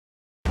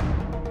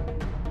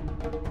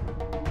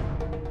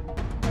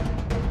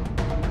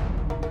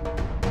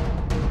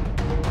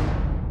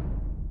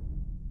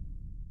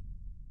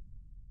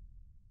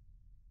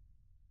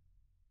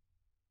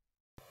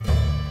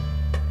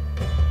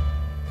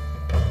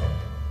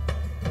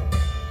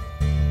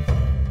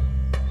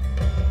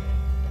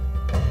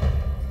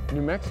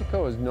New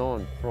Mexico is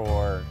known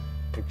for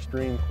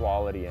extreme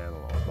quality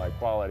antelope. By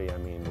quality, I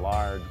mean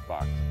large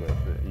bucks.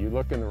 You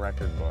look in the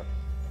record book,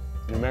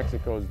 New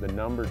Mexico is the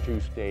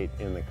 #2 state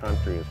in the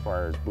country as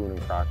far as Boone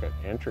and Crockett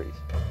entries.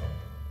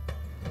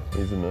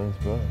 He's a nice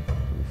buck,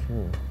 for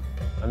sure.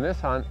 On this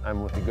hunt,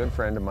 I'm with a good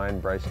friend of mine,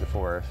 Bryce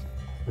DeForest.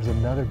 There's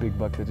another big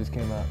buck that just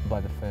came out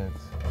by the fence,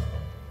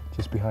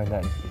 just behind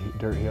that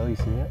dirt hill. You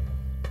see it?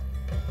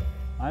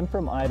 I'm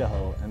from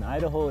Idaho, and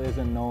Idaho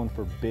isn't known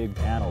for big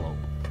antelope.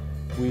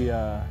 We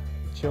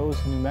chose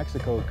New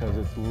Mexico because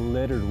it's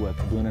littered with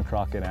Boone and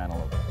Crockett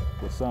antelope,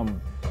 with some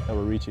that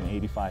were reaching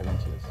 85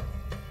 inches.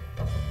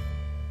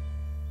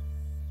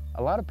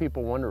 A lot of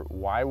people wonder,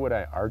 why would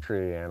I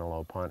archery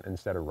antelope hunt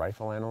instead of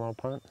rifle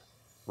antelope hunt?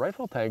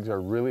 Rifle tags are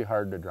really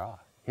hard to draw.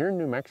 Here in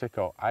New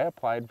Mexico, I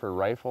applied for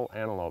rifle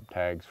antelope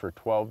tags for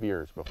 12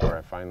 years before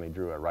I finally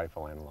drew a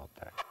rifle antelope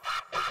tag.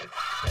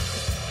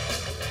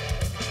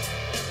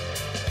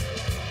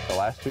 The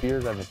last 2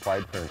 years I've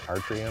applied for an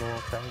archery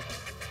antelope tag,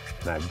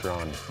 and I've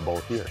drawn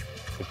both years.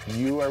 If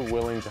you are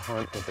willing to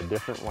hunt with a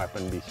different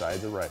weapon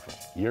besides a rifle,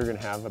 you're gonna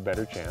have a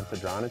better chance of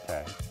drawing a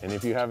tag. And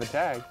if you have a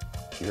tag,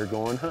 you're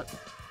going hunting.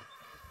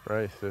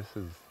 Bryce,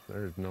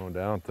 there's no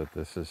doubt that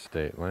this is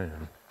state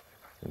land.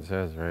 It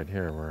says right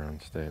here we're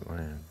on state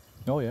land.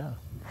 Oh yeah,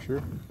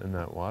 sure. And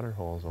that water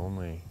hole's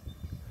only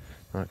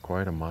not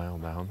quite a mile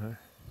down there.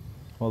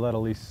 Well, that'll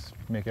at least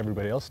make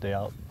everybody else stay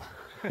out.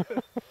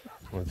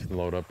 Let's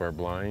load up our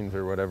blinds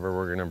or whatever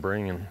we're gonna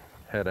bring and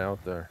head out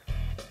there.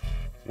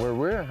 Where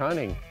we're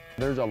hunting,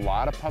 there's a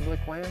lot of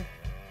public land,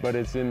 but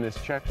it's in this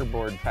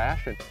checkerboard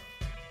fashion.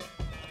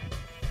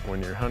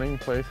 When you're hunting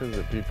places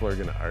that people are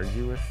gonna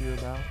argue with you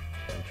about,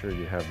 I'm sure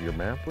you have your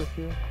map with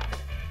you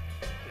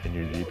and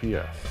your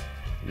GPS.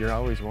 You're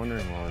always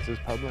wondering, well, is this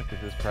public, is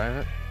this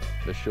private?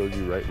 This shows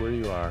you right where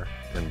you are,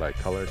 and by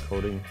color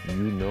coding, you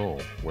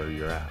know where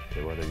you're at,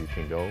 whether you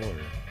can go or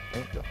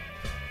can't go.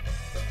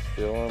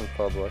 Still on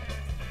public,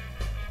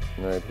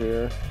 right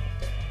here,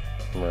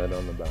 right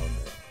on the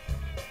boundary.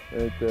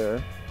 Right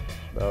there,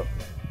 about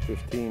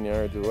 15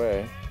 yards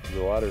away, is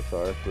the water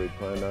source we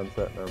planned on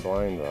setting our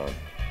blinds on.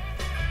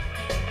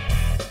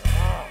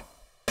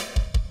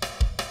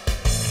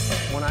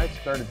 When I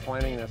started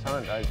planning this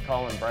hunt, I was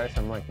calling Bryce.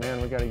 I'm like,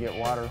 man, we got to get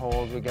water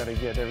holes. We got to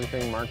get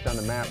everything marked on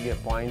the map,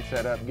 get blinds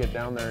set up, get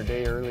down there a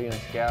day early and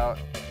scout.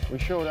 We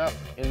showed up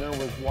and there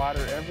was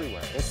water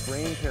everywhere. It's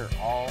rained here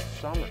all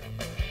summer.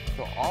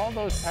 So all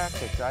those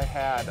tactics I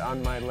had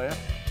on my list,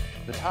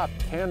 the top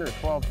 10 or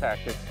 12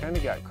 tactics kind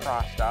of got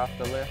crossed off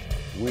the list.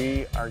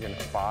 We are going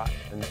to spot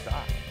and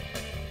stop.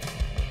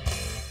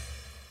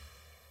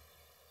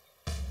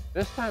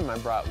 This time I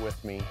brought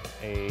with me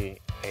a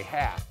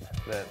hat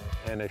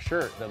and a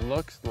shirt that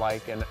looks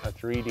like a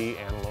 3D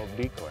antelope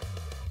decoy.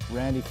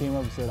 Randy came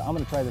up and said, I'm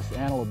gonna try this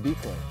antelope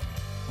decoy.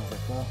 I was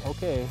like, well,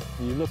 okay,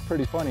 you look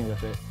pretty funny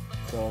with it.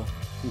 So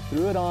he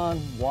threw it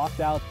on, walked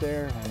out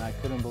there, and I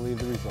couldn't believe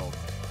the results.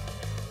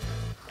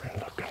 They're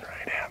looking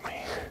right at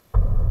me.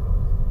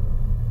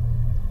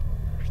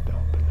 They're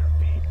stomping their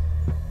feet.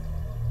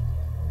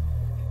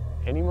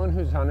 Anyone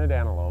who's hunted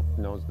antelope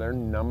knows their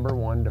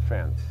 #1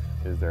 defense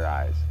is their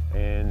eyes.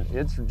 And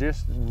it's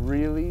just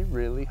really,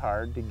 really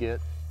hard to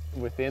get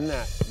within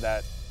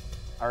that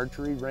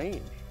archery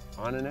range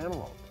on an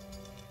antelope.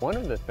 One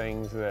of the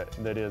things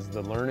that is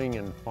the learning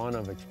and fun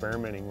of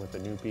experimenting with a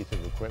new piece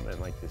of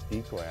equipment like this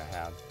decoy I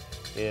have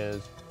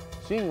is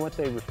seeing what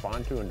they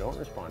respond to and don't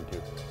respond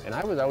to. And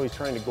I was always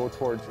trying to go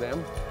towards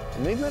them,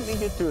 and they'd let me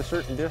get to a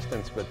certain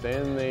distance, but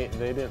then they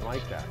didn't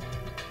like that.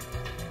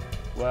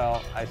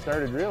 Well, I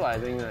started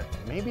realizing that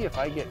maybe if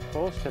I get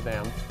close to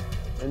them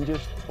and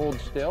just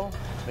hold still,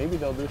 maybe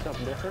they'll do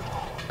something different.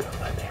 Oh, come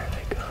on, there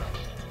they come.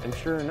 And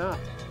sure enough,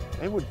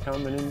 they would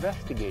come and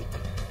investigate.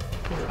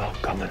 They're all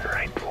coming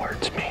right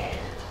towards me.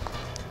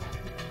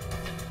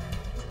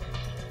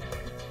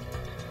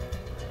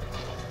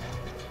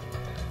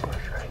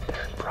 Bush right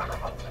there in front of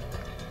them.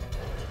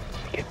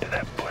 Get to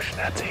that bush,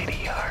 that's 80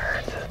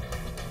 yards.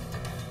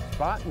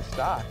 Spot and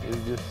stalk is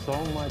just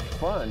so much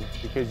fun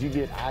because you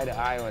get eye to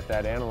eye with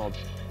that antelope,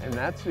 and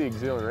that's the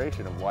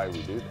exhilaration of why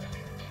we do this.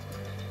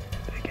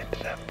 They get to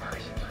that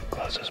person, the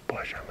closest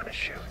bush, I'm gonna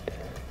shoot.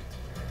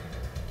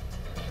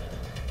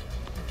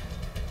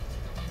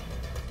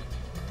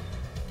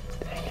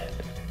 Dang it.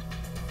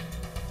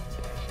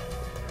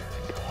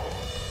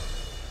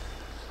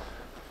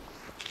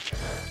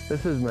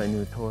 This is my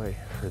new toy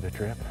for the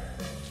trip.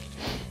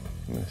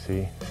 I'm gonna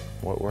see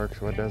what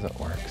works, what doesn't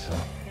work. So,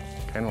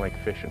 kind of like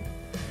fishing.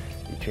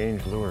 You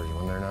change lures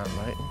when they're not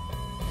biting.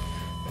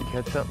 If you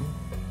catch something,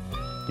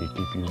 you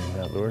keep using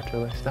that lure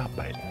till they stop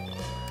biting.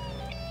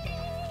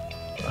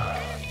 Oh,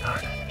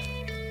 darn it.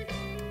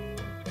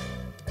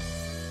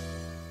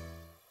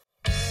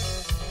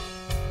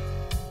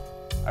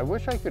 I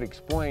wish I could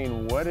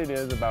explain what it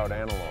is about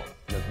antelope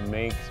that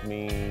makes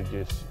me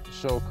just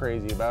so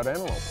crazy about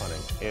antelope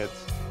hunting.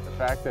 It's the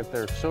fact that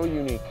they're so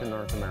unique to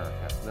North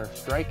America. They're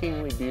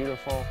strikingly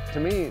beautiful. To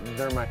me,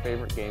 they're my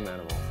favorite game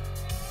animal.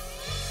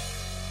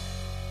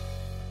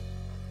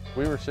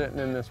 We were sitting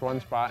in this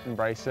one spot and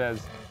Bryce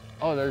says,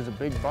 oh, there's a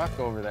big buck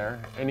over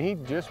there. And he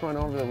just went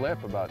over the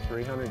lip about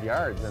 300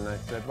 yards. And I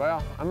said,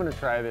 well, I'm gonna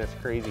try this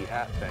crazy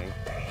hat thing.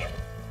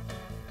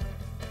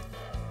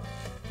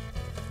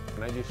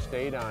 And I just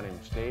stayed on him,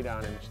 stayed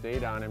on him,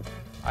 stayed on him.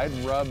 I'd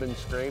rub and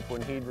scrape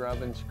when he'd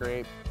rub and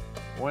scrape.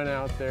 Went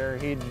out there,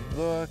 he'd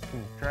look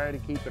and try to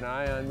keep an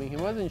eye on me. He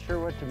wasn't sure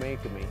what to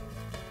make of me.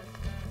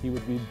 He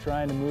would be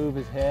trying to move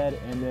his head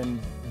and then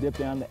dip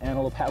down, the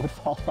antelope hat would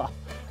fall off.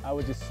 I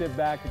would just sit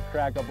back and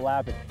crack up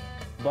laughing.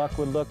 Buck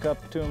would look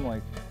up to him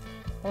like,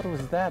 what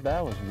was that?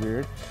 That was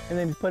weird. And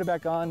then he'd put it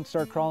back on,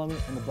 start crawling,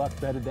 and the buck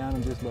bedded down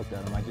and just looked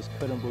at him. I just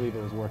couldn't believe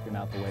it was working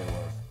out the way it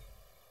was.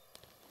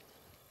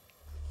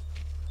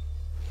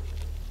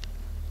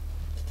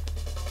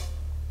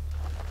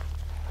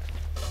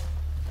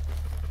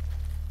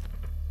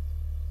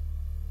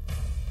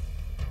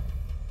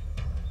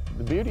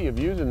 The beauty of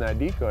using that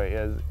decoy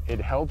is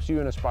it helps you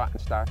in a spot and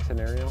stock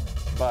scenario,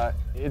 but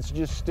it's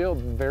just still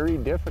very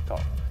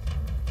difficult.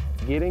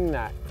 Getting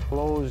that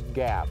closed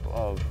gap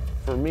of,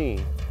 for me,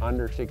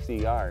 under 60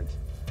 yards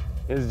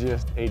is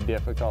just a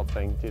difficult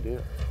thing to do.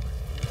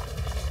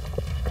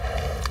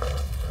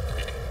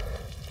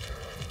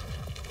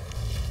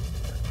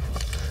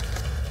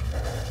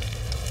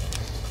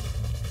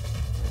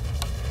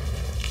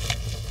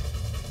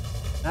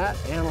 That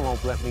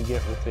antelope let me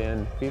get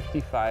within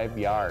 55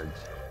 yards.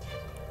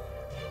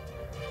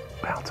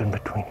 Bouncing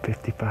between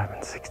 55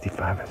 and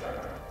 65,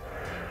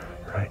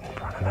 right in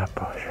front of that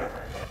bush.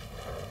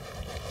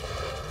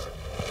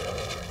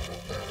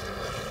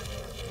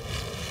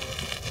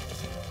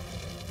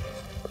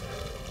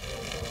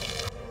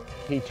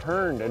 He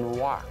turned and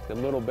walked a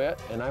little bit,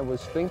 and I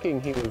was thinking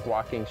he was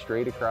walking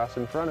straight across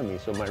in front of me,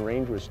 so my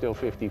range was still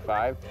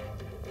 55.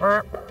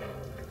 Come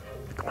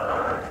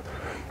on,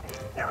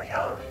 there we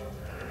go.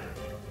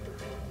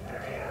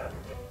 There he is.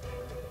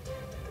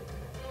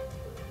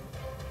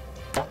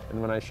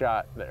 And when I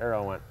shot, the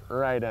arrow went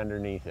right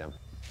underneath him.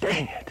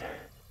 Dang it.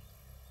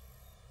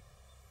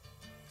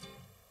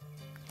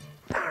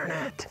 Darn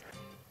it.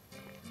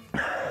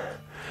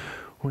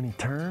 When he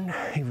turned,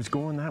 he was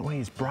going that way,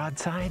 his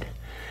broadside,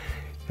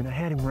 and I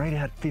had him right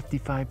at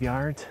 55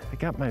 yards. I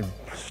got my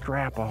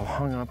strap all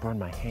hung up on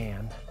my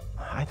hand.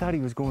 I thought he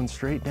was going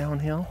straight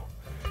downhill,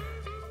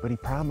 but he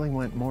probably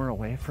went more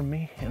away from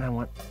me, and I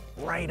went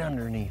right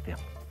underneath him.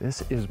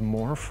 This is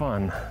more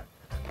fun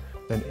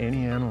than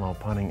any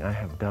antelope hunting I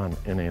have done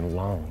in a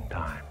long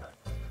time.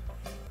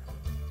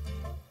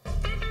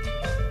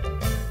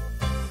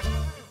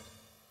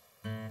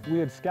 We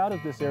had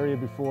scouted this area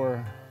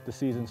before the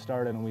season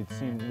started, and we'd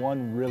seen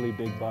one really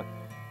big buck,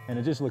 and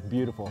it just looked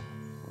beautiful.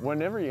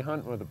 Whenever you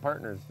hunt with the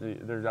partners,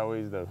 there's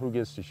always the who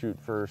gets to shoot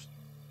first.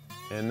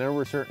 And there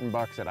were certain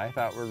bucks that I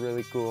thought were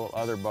really cool,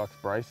 other bucks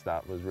Bryce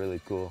thought was really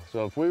cool.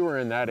 So if we were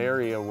in that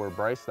area where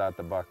Bryce thought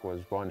the buck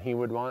was one he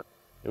would want,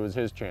 it was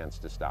his chance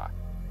to stalk.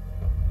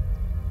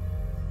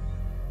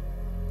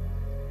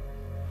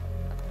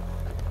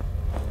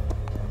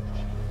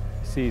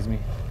 He sees me.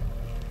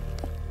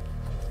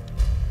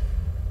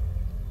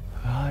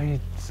 Oh,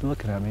 he's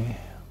looking at me.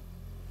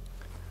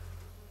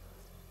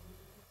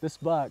 This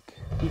buck,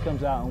 he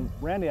comes out, and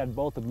Randy and I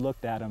both had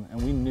looked at him,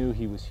 and we knew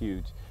he was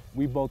huge.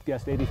 We both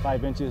guessed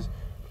 85 inches,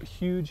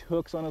 huge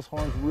hooks on his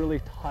horns, really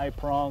high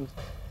prongs.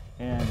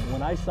 And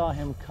when I saw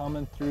him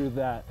coming through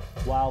that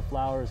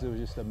wildflowers, it was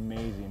just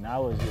amazing. I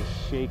was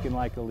just shaking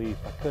like a leaf.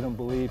 I couldn't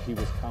believe he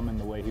was coming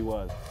the way he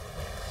was.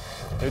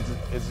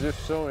 It's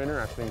just so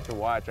interesting to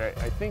watch. I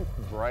think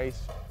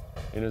Bryce,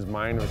 in his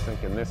mind, was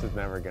thinking, this is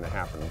never gonna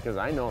happen, because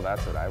I know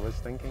that's what I was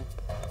thinking.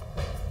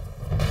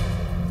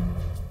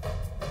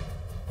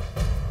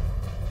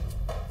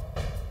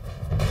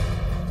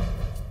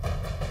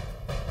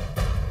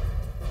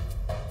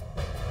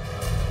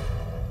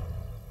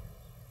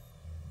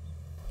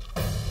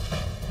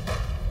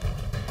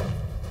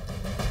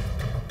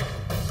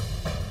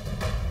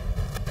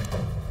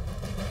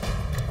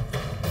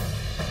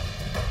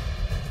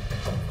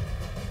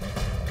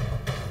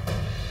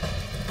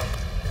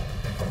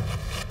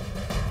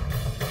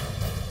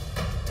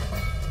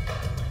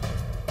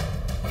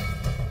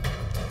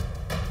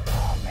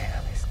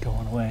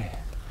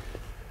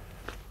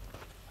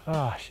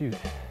 Oh, shoot.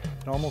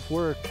 It almost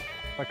worked.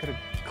 If I could have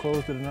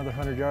closed it another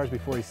 100 yards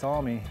before he saw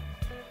me,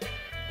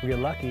 if we get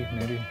lucky,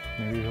 maybe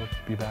he'll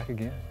be back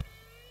again.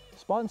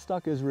 Spot and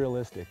stock is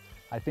realistic.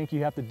 I think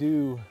you have to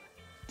do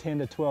 10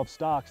 to 12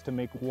 stalks to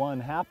make one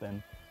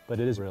happen,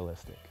 but it is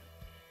realistic.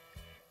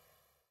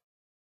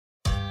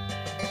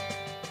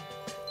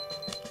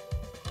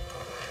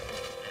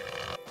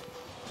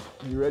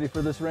 You ready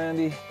for this,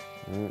 Randy?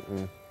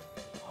 Mm-mm.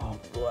 I'll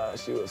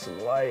blast you with some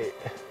light.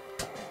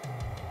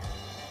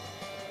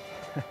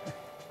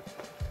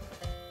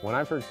 When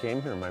I first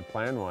came here, my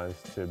plan was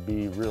to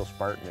be real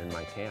Spartan in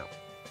my camp.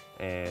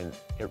 And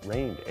it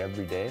rained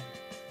every day.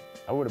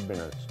 I would have been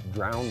a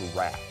drowned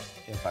rat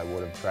if I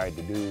would have tried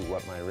to do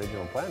what my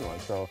original plan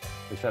was. So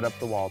we set up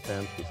the wall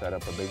tents, we set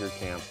up a bigger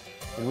camp,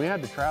 and we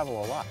had to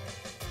travel a lot.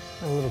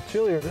 A little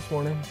chillier this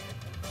morning.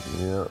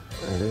 Yeah,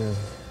 it is.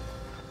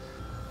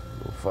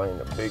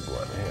 find a big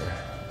one here.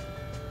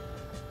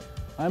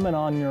 I'm an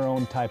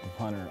on-your-own type of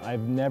hunter.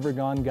 I've never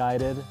gone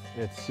guided.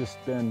 It's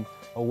just been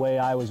a way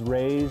I was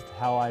raised,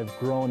 how I've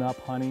grown up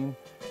hunting.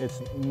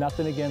 It's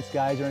nothing against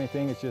guides or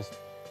anything. It's just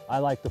I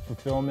like the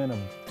fulfillment of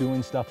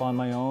doing stuff on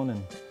my own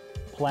and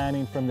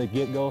planning from the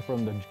get-go,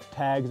 from the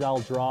tags I'll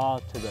draw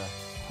to the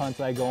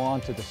hunts I go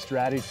on to the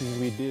strategies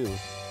we do.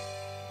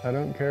 I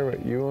don't care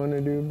what you want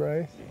to do,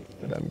 Bryce,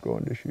 but I'm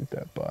going to shoot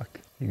that buck.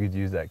 You could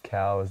use that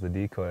cow as the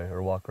decoy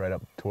or walk right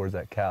up towards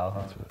that cow,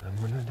 huh? That's what I'm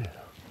going to do.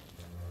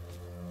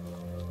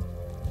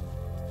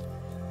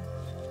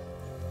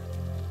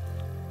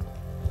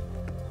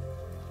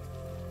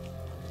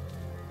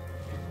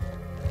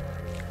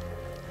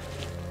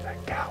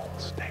 That cow will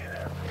stay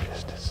there for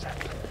just a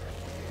second.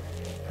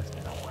 He has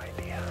no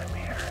idea I'm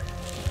here.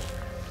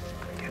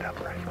 Get up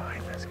right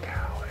behind this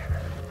cow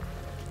here.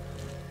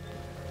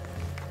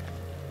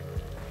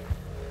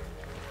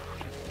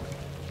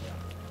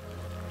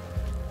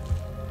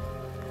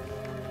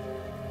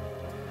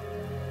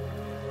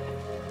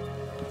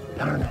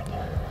 Darn it.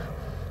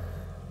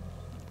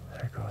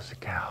 There goes the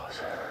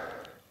cows.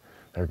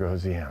 There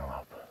goes the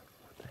antelope.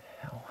 What the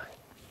hell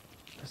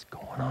is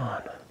going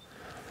on?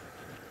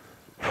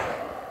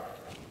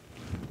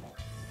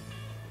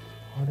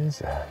 What is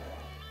that?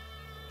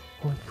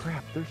 Holy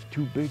crap, there's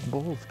two big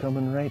bulls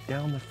coming right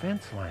down the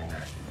fence line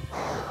there.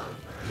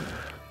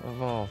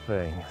 Of all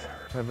things.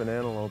 I have an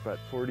antelope at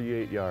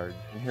 48 yards,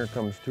 and here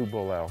comes two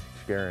bull elk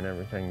scaring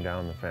everything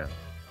down the fence.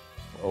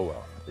 Oh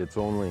well, it's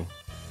only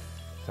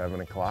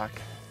 7 o'clock,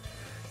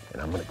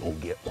 and I'm gonna go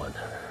get one.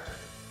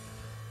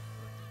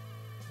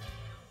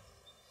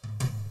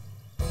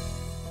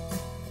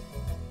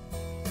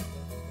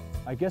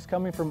 I guess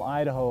coming from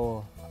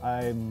Idaho,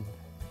 I'm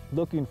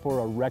looking for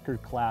a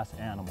record class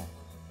animal.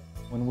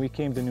 When we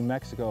came to New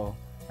Mexico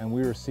and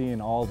we were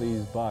seeing all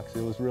these bucks,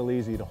 it was real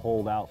easy to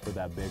hold out for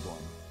that big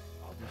one.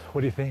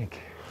 What do you think?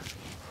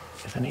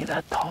 Isn't he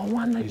that tall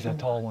one? He's that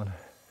tall one.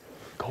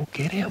 Go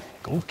get him,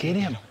 go get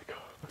him.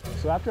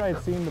 So after I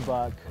had seen the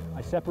buck,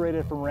 I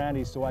separated from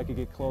Randy so I could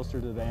get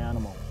closer to the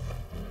animal.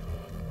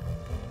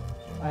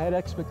 I had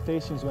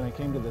expectations when I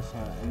came to this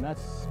hunt, and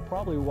that's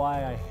probably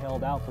why I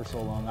held out for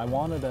so long. I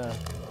wanted a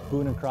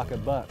Boone and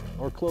Crockett buck,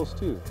 or close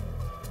to.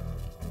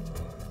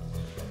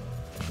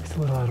 He's a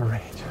little out of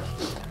range.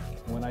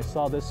 When I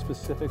saw this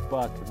specific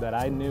buck that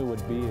I knew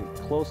would be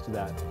close to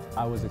that,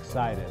 I was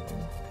excited.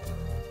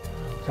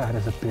 That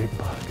is a big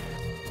buck.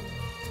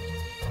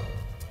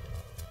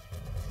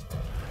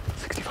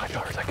 65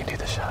 yards, I can do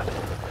the shot.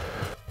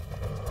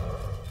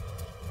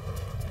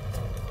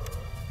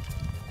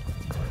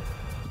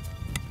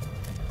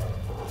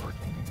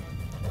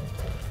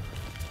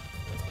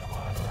 Come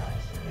on,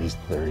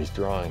 Bryce. He's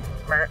drawing.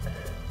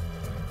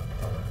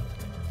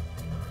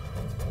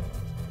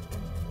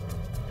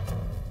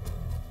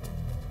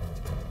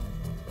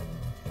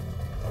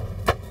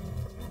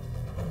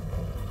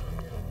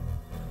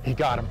 He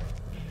got him.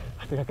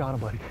 I think I got him,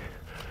 buddy.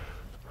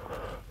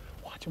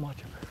 Watch him, watch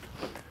him.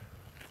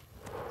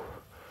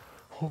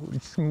 Holy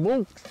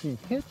smokes, he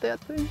hit that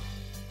thing.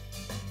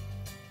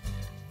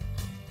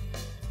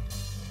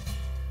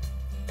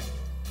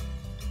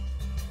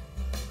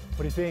 What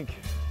do you think?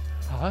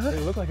 Huh?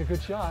 It looked like a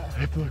good shot.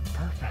 It looked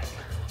perfect.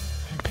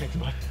 Thanks,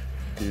 buddy.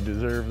 You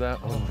deserve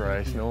that one,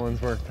 Bryce. No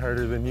one's worked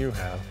harder than you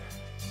have.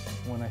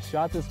 When I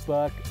shot this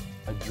buck,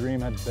 a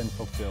dream had been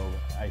fulfilled.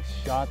 I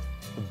shot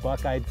the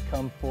buck I'd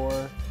come for.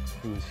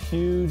 He was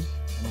huge,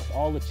 and with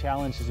all the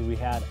challenges we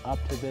had up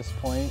to this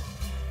point,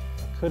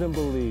 I couldn't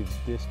believe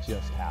this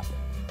just happened.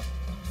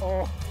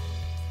 Oh,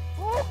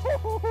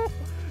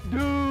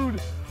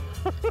 dude!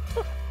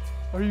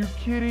 Are you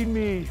kidding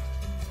me?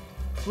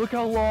 Look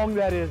how long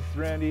that is,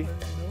 Randy.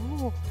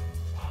 No.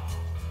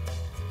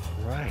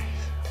 Bryce,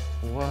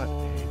 what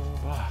a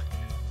buck.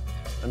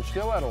 I'm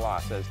still at a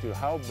loss as to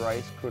how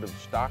Bryce could have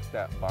stalked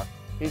that buck.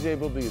 He's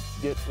able to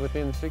get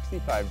within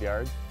 65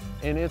 yards,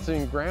 and it's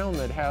in ground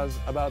that has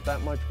about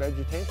that much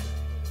vegetation.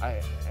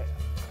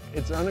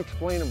 It's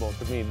unexplainable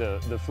to me,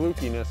 the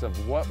flukiness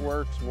of what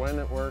works, when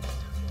it works,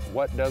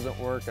 what doesn't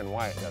work, and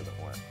why it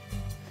doesn't work.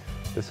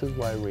 This is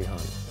why we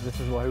hunt. This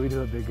is why we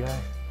do it, big guy.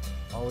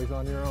 Always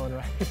on your own,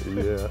 right?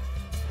 Yeah.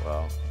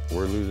 Well,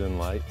 we're losing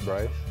light,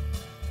 Bryce.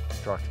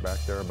 Truck's back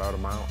there about a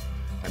mile.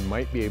 I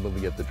might be able to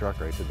get the truck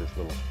right to this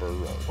little spur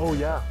road. Oh,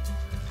 yeah.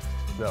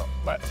 So,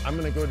 but I'm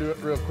gonna go do it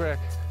real quick.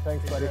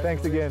 Thanks, buddy.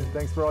 Thanks again.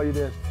 Thanks for all you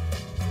did.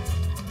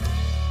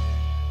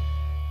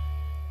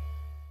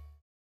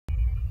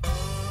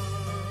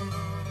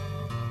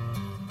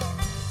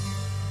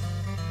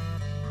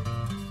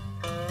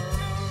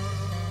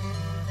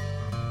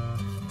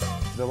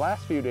 The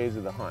last few days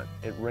of the hunt,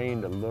 it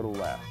rained a little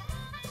less.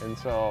 And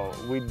so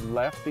we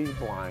left these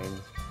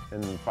blinds,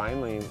 and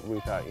finally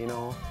we thought, you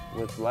know,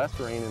 with less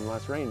rain,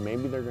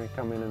 maybe they're gonna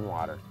come in and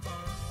water.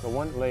 So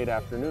one late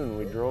afternoon,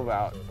 we drove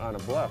out on a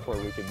bluff where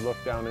we could look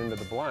down into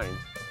the blinds,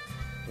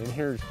 and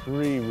here's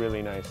 3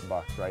 really nice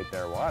bucks right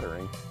there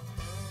watering.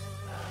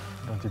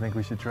 Don't you think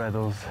we should try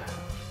those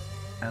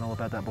antelope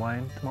at that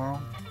blind tomorrow?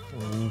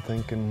 I'm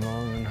thinking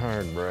long and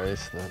hard,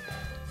 Bryce, that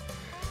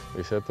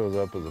we set those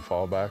up as a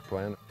fallback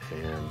plan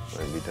and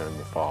it'd be time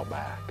to fall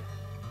back.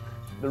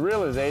 The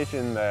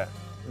realization that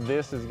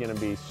this is going to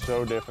be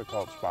so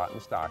difficult spotting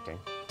stalking,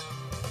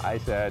 I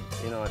said,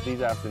 you know, at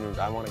these afternoons,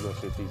 I want to go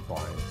sit these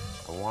blinds.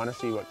 I want to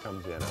see what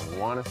comes in. I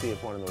want to see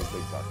if one of those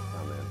big bucks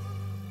come in.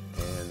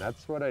 And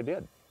that's what I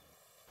did.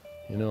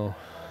 You know,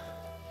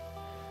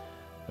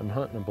 I'm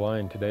hunting a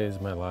blind. Today is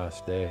my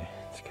last day.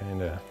 It's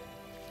kind of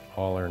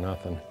all or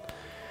nothing.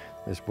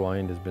 This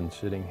blind has been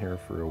sitting here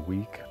for a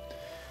week.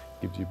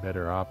 Gives you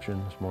better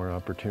options, more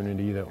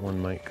opportunity that one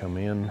might come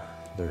in.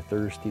 They're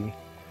thirsty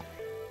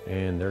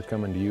and they're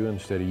coming to you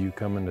instead of you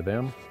coming to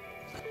them.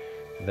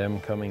 Them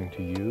coming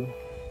to you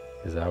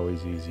is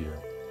always easier.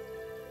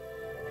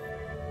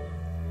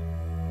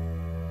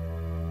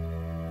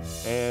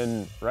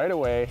 And right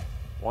away,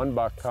 one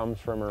buck comes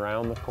from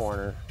around the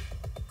corner,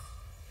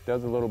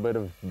 does a little bit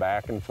of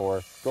back and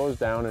forth, goes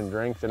down and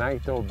drinks, and I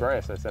told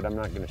Bryce, I said, I'm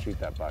not gonna shoot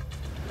that buck.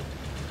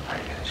 Are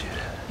you gonna shoot it?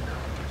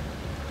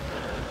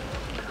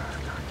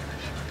 I'm not gonna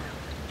shoot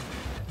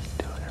it.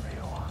 Do whatever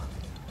you want.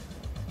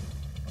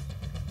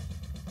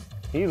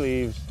 He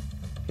leaves.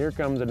 Here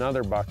comes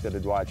another buck that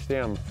had watched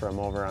him from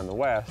over on the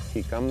west.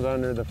 He comes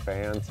under the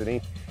fence and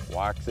he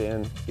walks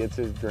in, gets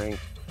his drink.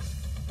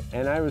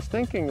 And I was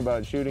thinking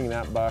about shooting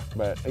that buck,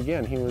 but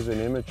again, he was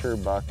an immature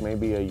buck,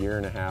 maybe a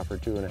 1.5 or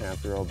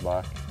 2.5-year-old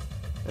buck,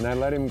 and I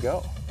let him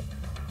go.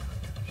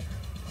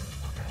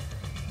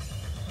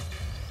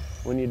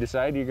 When you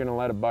decide you're gonna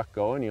let a buck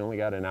go and you only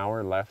got an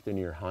hour left in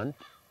your hunt,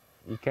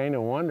 you kind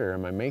of wonder,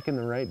 am I making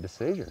the right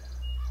decision?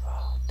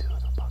 Oh, 2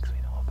 of the bucks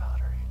we know about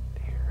are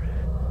here.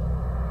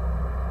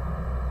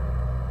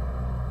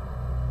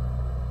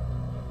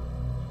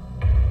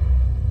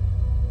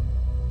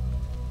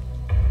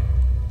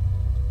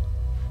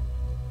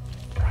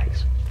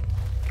 Bryce,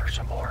 there's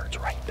some horns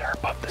right there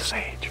above the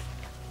sage.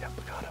 Yep,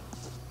 we got him.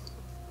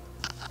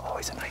 Oh,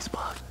 he's a nice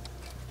buck.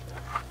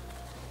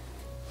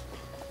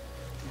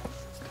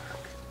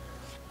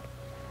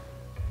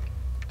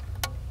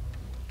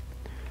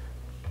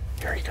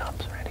 Here he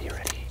comes. Randy, you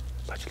ready?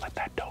 Let's let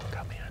that doe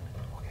come in.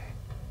 Okay.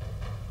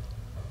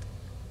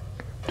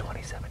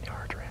 27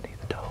 yards, Randy,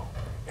 the doe.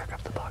 Here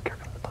comes the buck. Here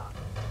comes the buck.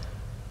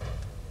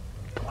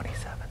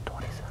 27,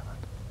 27.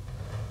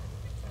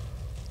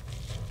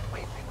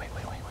 Wait.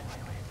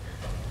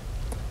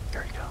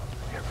 Here he comes.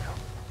 Here we go.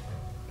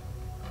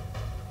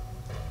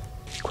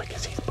 Quick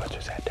as he puts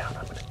his head down,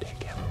 I'm going to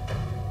take him.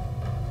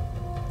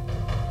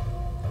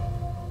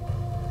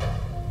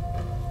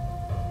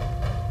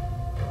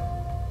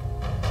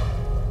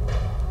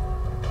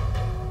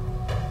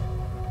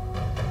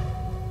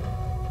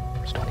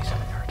 It's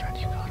 27 yards, Randy.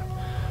 You got him.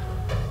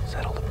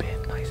 Settle the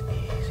pin. Nice,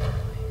 easy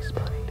release,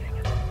 buddy. Dang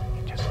it.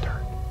 He just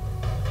turned.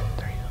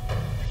 There you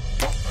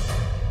go.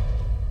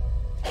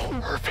 Oh,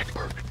 perfect.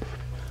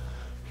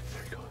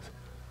 There he goes.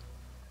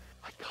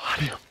 I got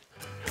him.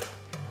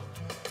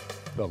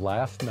 The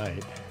last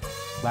night,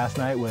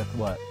 with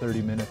what,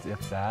 30 minutes,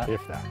 if that?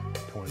 if that,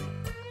 20.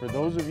 For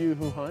those of you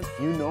who hunt,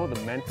 you know the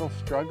mental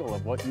struggle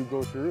of what you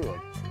go through of,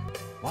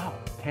 wow,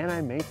 can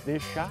I make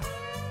this shot?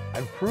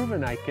 I've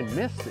proven I can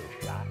miss this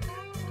shot.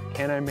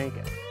 Can I make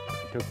it?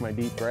 I took my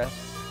deep breath,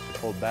 I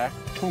pulled back,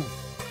 boom,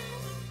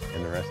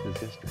 and the rest is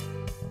history.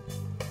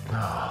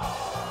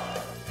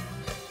 Oh,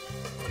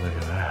 look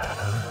at that,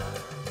 huh?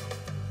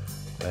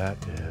 That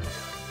is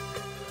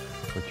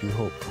what you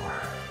hope for.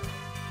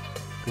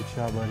 Good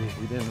shot, buddy.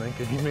 He didn't make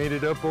it. He made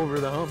it up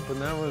over the hump,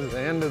 and that was the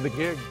end of the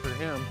gig for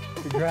him.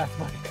 Congrats,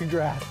 buddy,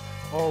 congrats.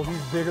 Oh,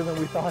 he's bigger than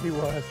we thought he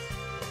was.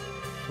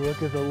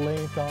 Look at the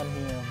length on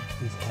him.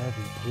 He's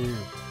heavy, too.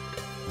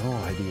 No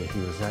idea he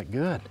was that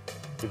good.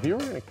 If you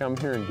were gonna come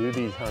here and do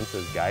these hunts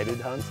as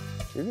guided hunts,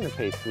 you're gonna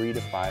pay $3,000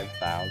 to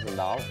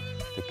 $5,000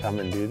 to come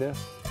and do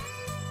this.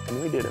 And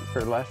we did it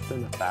for less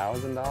than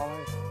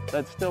 $1,000.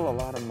 That's still a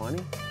lot of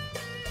money.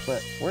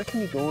 But where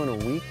can you go on a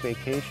week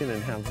vacation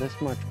and have this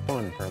much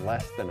fun for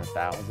less than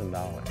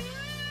 $1,000?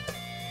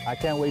 I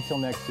can't wait till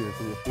next year,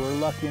 because if we're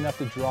lucky enough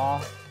to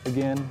draw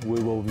again,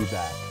 we will be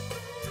back.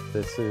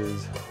 This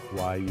is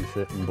why you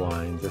sit in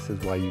blinds. This is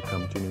why you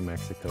come to New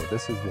Mexico.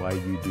 This is why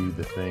you do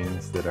the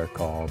things that are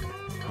called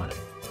hunting.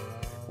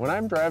 When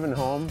I'm driving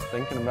home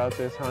thinking about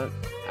this hunt,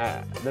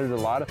 there's a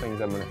lot of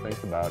things I'm gonna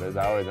think about. As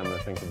always, I'm gonna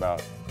think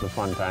about the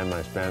fun time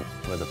I spent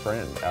with a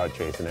friend out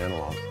chasing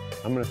antelope.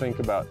 I'm gonna think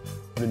about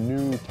the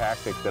new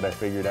tactic that I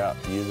figured out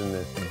using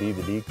this to be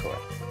the decoy.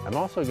 I'm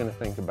also gonna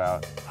think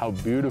about how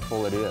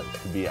beautiful it is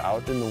to be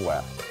out in the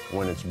west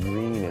when it's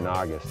green in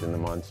August in the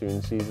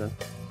monsoon season,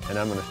 and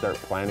I'm gonna start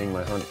planning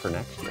my hunt for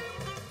next year.